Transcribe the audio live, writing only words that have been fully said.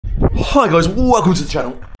Hi guys, welcome to the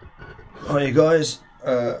channel. Hi guys,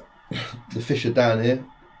 the fish are down here.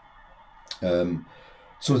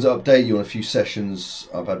 So to update you on a few sessions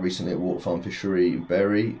I've had recently at Waterfarm Fishery in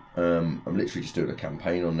Bury. I'm literally just doing a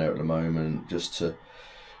campaign on there at the moment, just to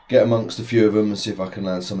get amongst a few of them and see if I can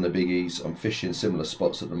land some of the biggies. I'm fishing similar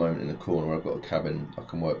spots at the moment in the corner where I've got a cabin. I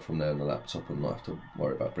can work from there on the laptop and not have to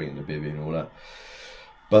worry about bringing the bivvy and all that.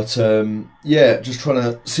 But yeah, just trying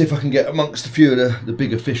to see if I can get amongst a few of the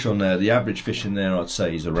bigger fish on there. The average fish in there, I'd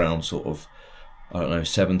say, is around sort of, I don't know,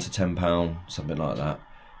 £7 to £10, something like that.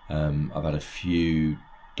 I've had a few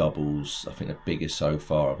doubles. I think the biggest so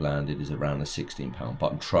far I've landed is around the £16,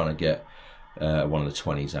 but I'm trying to get one of the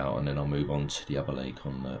 20s out, and then I'll move on to the other lake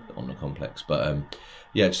on the complex. But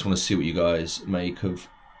yeah, just want to see what you guys make of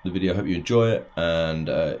the video. Hope you enjoy it, and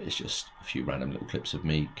it's just a few random little clips of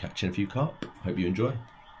me catching a few carp. Hope you enjoy.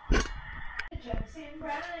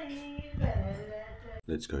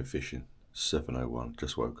 Let's go fishing. 7:01.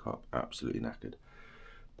 Just woke up, absolutely knackered,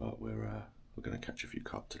 but we're gonna catch a few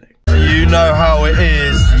carp today. You know how it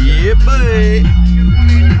is, yippee!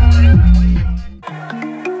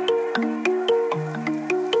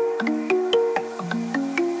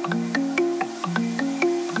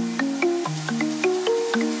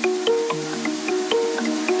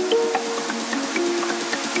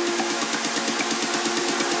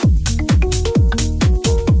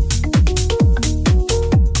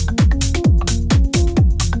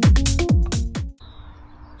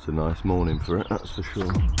 It's a nice morning for it, that's for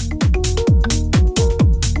sure.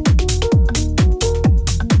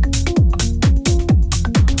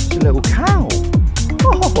 It's a little cow.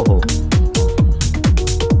 Oh.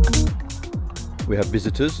 We have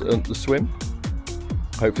visitors at the swim.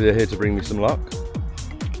 Hopefully they're here to bring me some luck.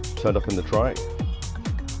 Turned up in the trike.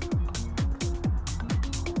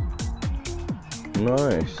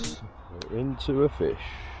 Nice. We're into a fish.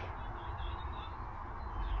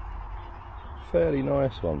 Fairly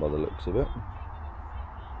nice one by the looks of it.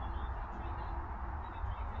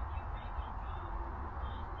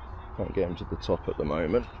 Can't get him to the top at the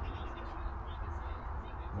moment.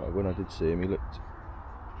 When I did see him, he looked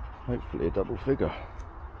hopefully a double figure.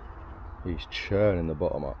 He's churning the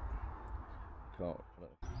bottom up. Oh,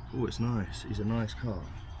 it's nice. He's a nice carp.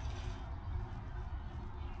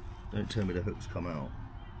 Don't tell me the hooks come out.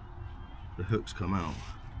 The hooks come out.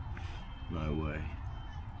 No way.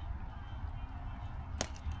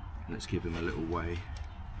 Let's give him a little way.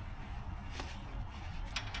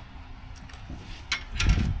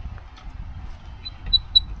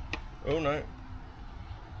 Oh no.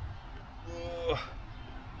 Oh.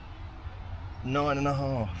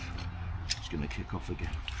 9.5. Just gonna kick off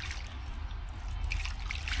again.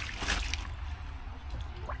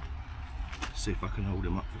 See if I can hold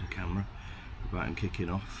him up for the camera without him kicking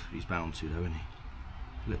off. He's bound to though, isn't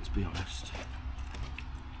he? Let's be honest.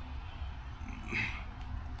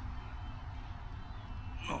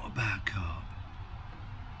 Not a bad carp.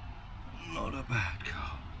 Not a bad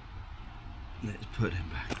carp. Let's put him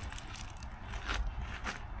back.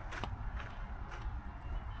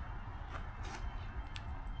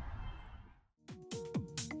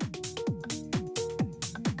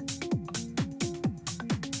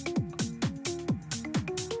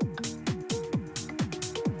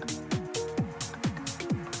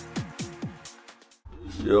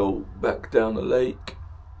 Yo, back down the lake.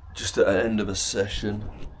 Just at the end of a session.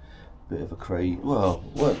 Bit of a crazy, well,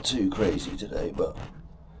 weren't too crazy today, but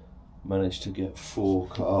managed to get 4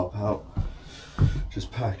 carp out.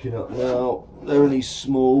 Just packing up now. They're only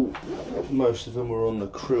small. Most of them were on the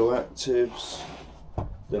krill actives.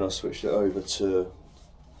 Then I switched it over to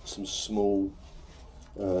some small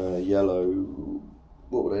yellow,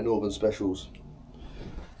 what were they, northern specials.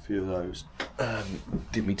 A few of those.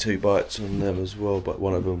 Did me 2 bites on them as well, but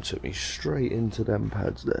one of them took me straight into them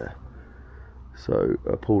pads there. So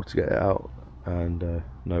I pulled to get it out and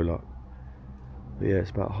no luck. But yeah, it's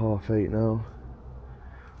about 8:30 now.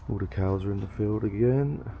 All the cows are in the field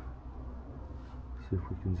again. See if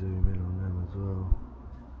we can zoom in on them as well.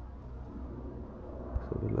 Let's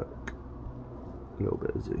have a look. A little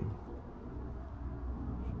bit of zoom.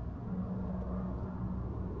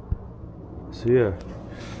 So yeah,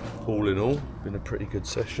 all in all, been a pretty good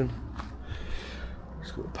session.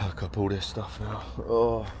 Just got to pack up all this stuff now.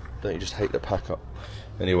 Oh, don't you just hate the pack up?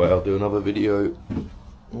 Anyway, I'll do another video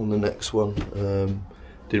on the next one.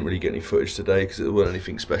 Didn't really get any footage today because there wasn't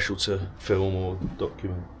anything special to film or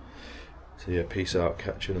document. So yeah, peace out,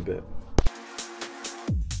 catch you in a bit.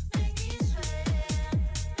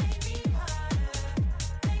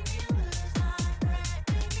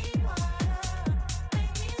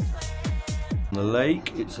 On the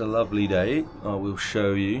lake, it's a lovely day. I will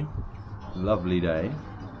show you. Lovely day.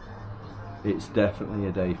 It's definitely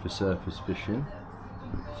a day for surface fishing.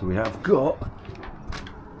 So we have got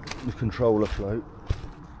the controller float,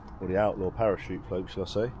 or the outlaw parachute float shall I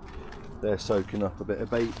say. They're soaking up a bit of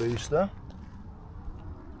bait booster.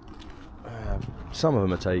 Some of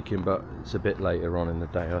them are taking, but it's a bit later on in the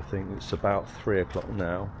day. I think it's about 3 o'clock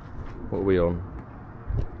now. What are we on?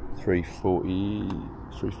 3:40,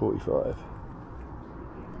 3:45.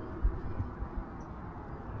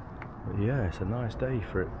 Yeah, it's a nice day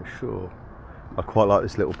for it for sure. I quite like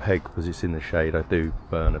this little peg because it's in the shade. I do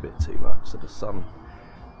burn a bit too much, so the sun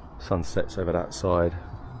sets over that side.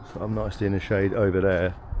 So I'm nicely in the shade over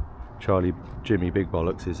there. Jimmy Big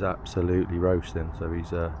Bollocks is absolutely roasting, so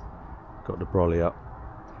he's got the brolly up.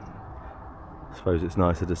 I suppose it's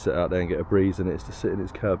nicer to sit out there and get a breeze than it is to sit in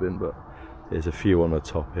his cabin, but there's a few on the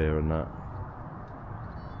top here and that.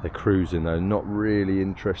 They're cruising though, not really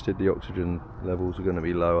interested. The oxygen levels are going to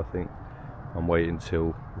be low, I think. I'm waiting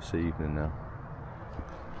till this evening now.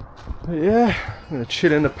 But yeah, I'm going to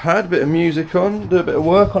chill in the pad, bit of music on, do a bit of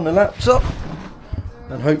work on the laptop,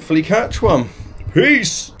 and hopefully catch one.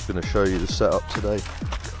 Peace! I'm going to show you the setup today.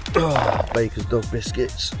 Baker's dog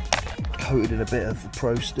biscuits, coated in a bit of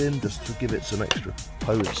Prostin just to give it some extra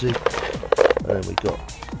potency. And then we got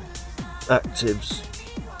actives,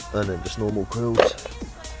 and then just normal krills.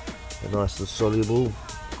 They're nice and soluble,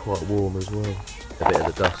 quite warm as well. A bit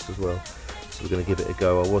of the dust as well. So we're going to give it a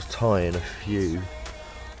go. I was tying a few,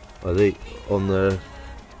 I think, on the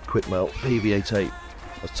quick melt PVA tape.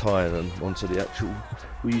 I was tying them onto the actual,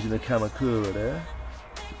 we're using a Kamakura there.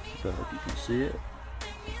 Don't know if you can see it,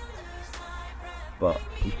 but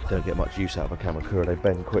you don't get much use out of a Kamakura. They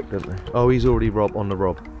bend quick, don't they? Oh, he's already on the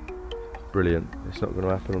rob. Brilliant. It's not going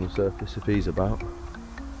to happen on the surface if he's about.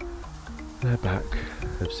 They're back.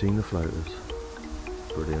 They've seen the floaters.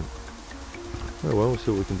 Brilliant. Oh well, we'll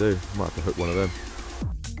see what we can do. Might have to hook one of them.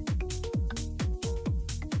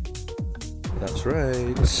 That's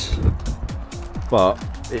right. But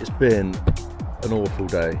it's been an awful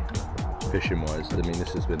day fishing wise. I mean,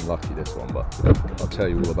 this has been lucky, this one, but I'll tell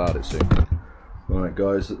you all about it soon. Alright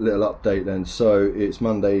guys, a little update then. So it's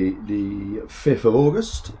Monday the 5th of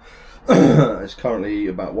August. It's currently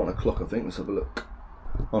about 1 o'clock I think. Let's have a look.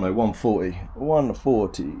 Oh no, 1:40.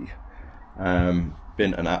 1:40.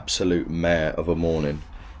 Been an absolute mare of a morning.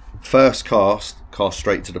 First cast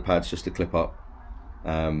straight to the pads just to clip up,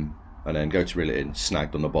 and then go to reel it in,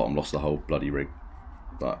 snagged on the bottom, lost the whole bloody rig.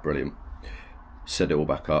 But brilliant. Set it all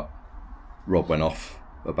back up. Rod went off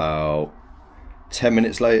about 10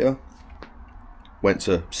 minutes later. Went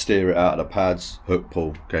to steer it out of the pads, hook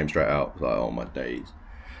pull, came straight out. I was like, oh my days.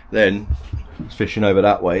 Then fishing over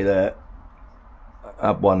that way there. I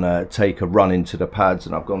had one take a run into the pads,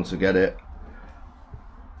 and I've gone to get it,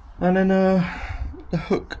 and then the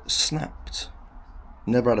hook snapped.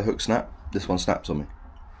 Never had a hook snap. This one snaps on me.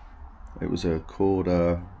 It was called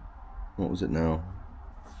what was it now?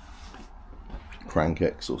 Crank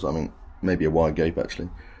X or something. Maybe a wide gape actually.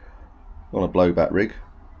 On a blowback rig.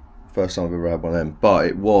 First time I've ever had one of them. But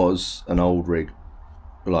it was an old rig.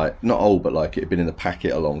 Like, not old, but like it had been in the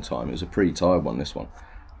packet a long time. It was a pre-tied one, this one.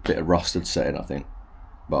 Bit of rusted setting, I think.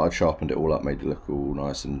 But I'd sharpened it all up, made it look all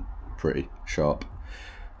nice and pretty, sharp,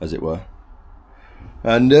 as it were.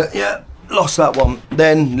 And yeah, lost that one.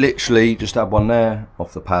 Then literally just had one there,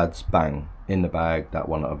 off the pads, bang, in the bag. That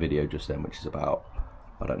one that I videoed just then, which is about,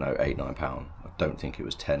 I don't know, £8–9. I don't think it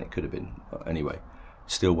was 10, it could have been. But anyway,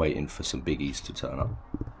 still waiting for some biggies to turn up.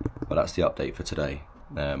 But that's the update for today.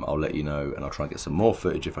 I'll let you know, and I'll try and get some more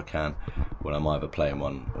footage if I can, when I'm either playing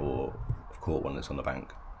one or I've caught one that's on the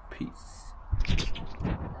bank. Peace.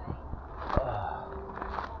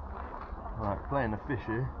 Right, playing the fish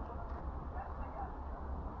here.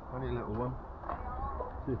 Only a little one.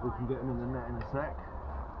 See if we can get him in the net in a sec.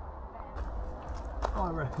 I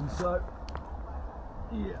reckon so.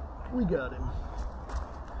 Yeah, we got him.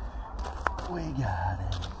 We got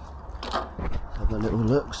him. Let's have a little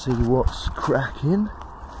look, see what's cracking.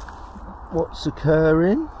 What's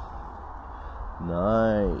occurring.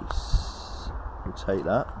 Nice. We'll take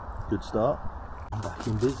that. Good start. Back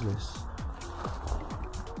in business.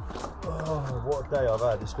 Oh, what a day I've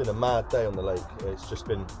had. It's been a mad day on the lake. It's just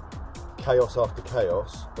been chaos after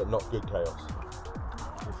chaos, but not good chaos,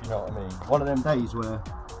 if you know what I mean. One of them days where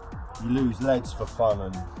you lose leads for fun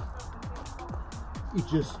and you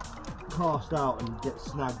just cast out and get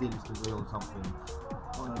snagged instantly on something.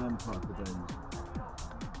 One of them type of days.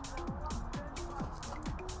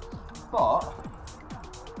 But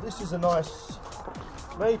this is a nice,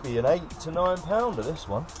 maybe an £8 to £9 pounder, this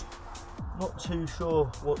one. Not too sure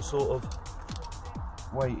what sort of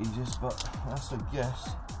weight he is, but that's a guess.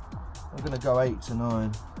 I'm going to go 8 to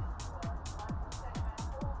 9.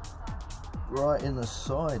 Right in the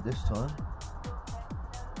side this time.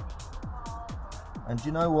 And do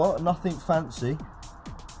you know what? Nothing fancy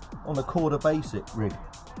on a quarter basic rig.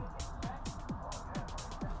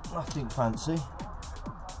 Nothing fancy.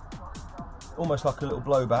 Almost like a little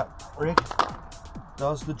blowback rig.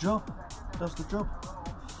 Does the job. Does the job.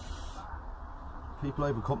 People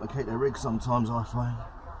overcomplicate their rigs sometimes, I find.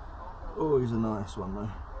 Oh, he's a nice one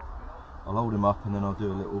though. I'll hold him up and then I'll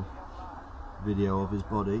do a little video of his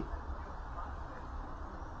body.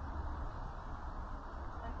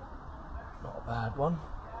 Not a bad one.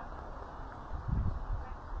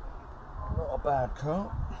 Not a bad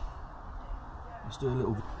carp. Let's do a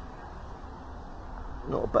little.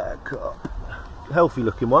 Not a bad carp. Healthy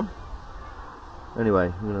looking one.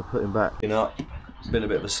 Anyway, I'm going to put him back. It's been a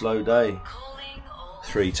bit of a slow day.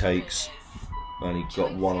 3 takes. Only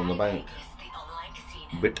got 1 on the bank.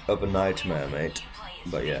 Bit of a nightmare, mate.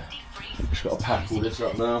 But yeah, just got to pack all this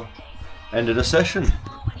up now. End of the session.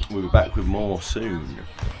 We'll be back with more soon.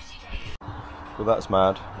 Well, that's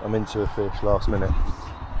mad. I'm into a fish last minute.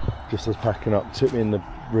 Just as packing up, took me in the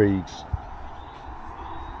reeds,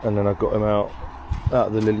 and then I got him out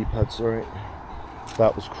of the lily pad. Sorry,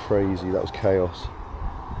 that was crazy. That was chaos.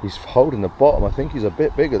 He's holding the bottom. I think he's a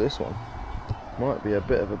bit bigger. This one might be a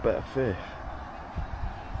bit of a better fish.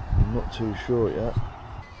 I'm not too sure yet.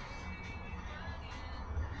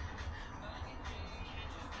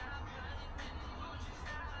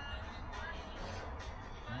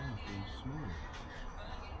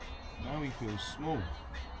 Now he feels small.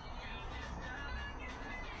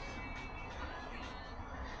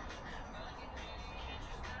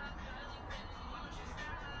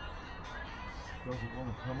 Doesn't want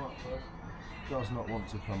to come up though. Does not want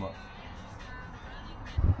to come up.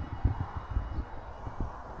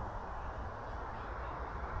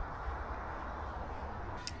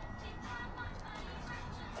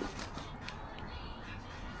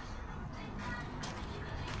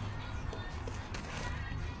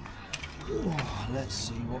 Oh, let's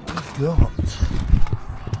see what we've got.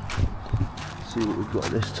 See what we've got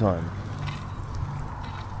this time.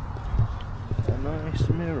 A nice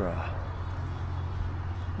mirror.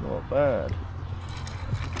 Not bad.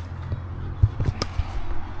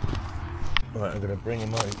 Right, I'm going to bring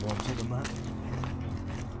him over onto the mat.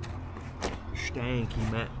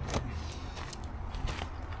 Stanky mat.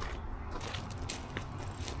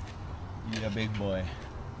 Yeah, big boy.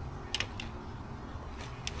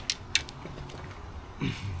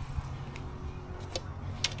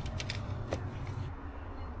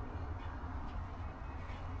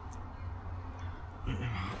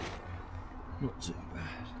 Not too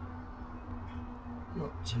bad.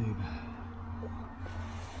 Not too bad.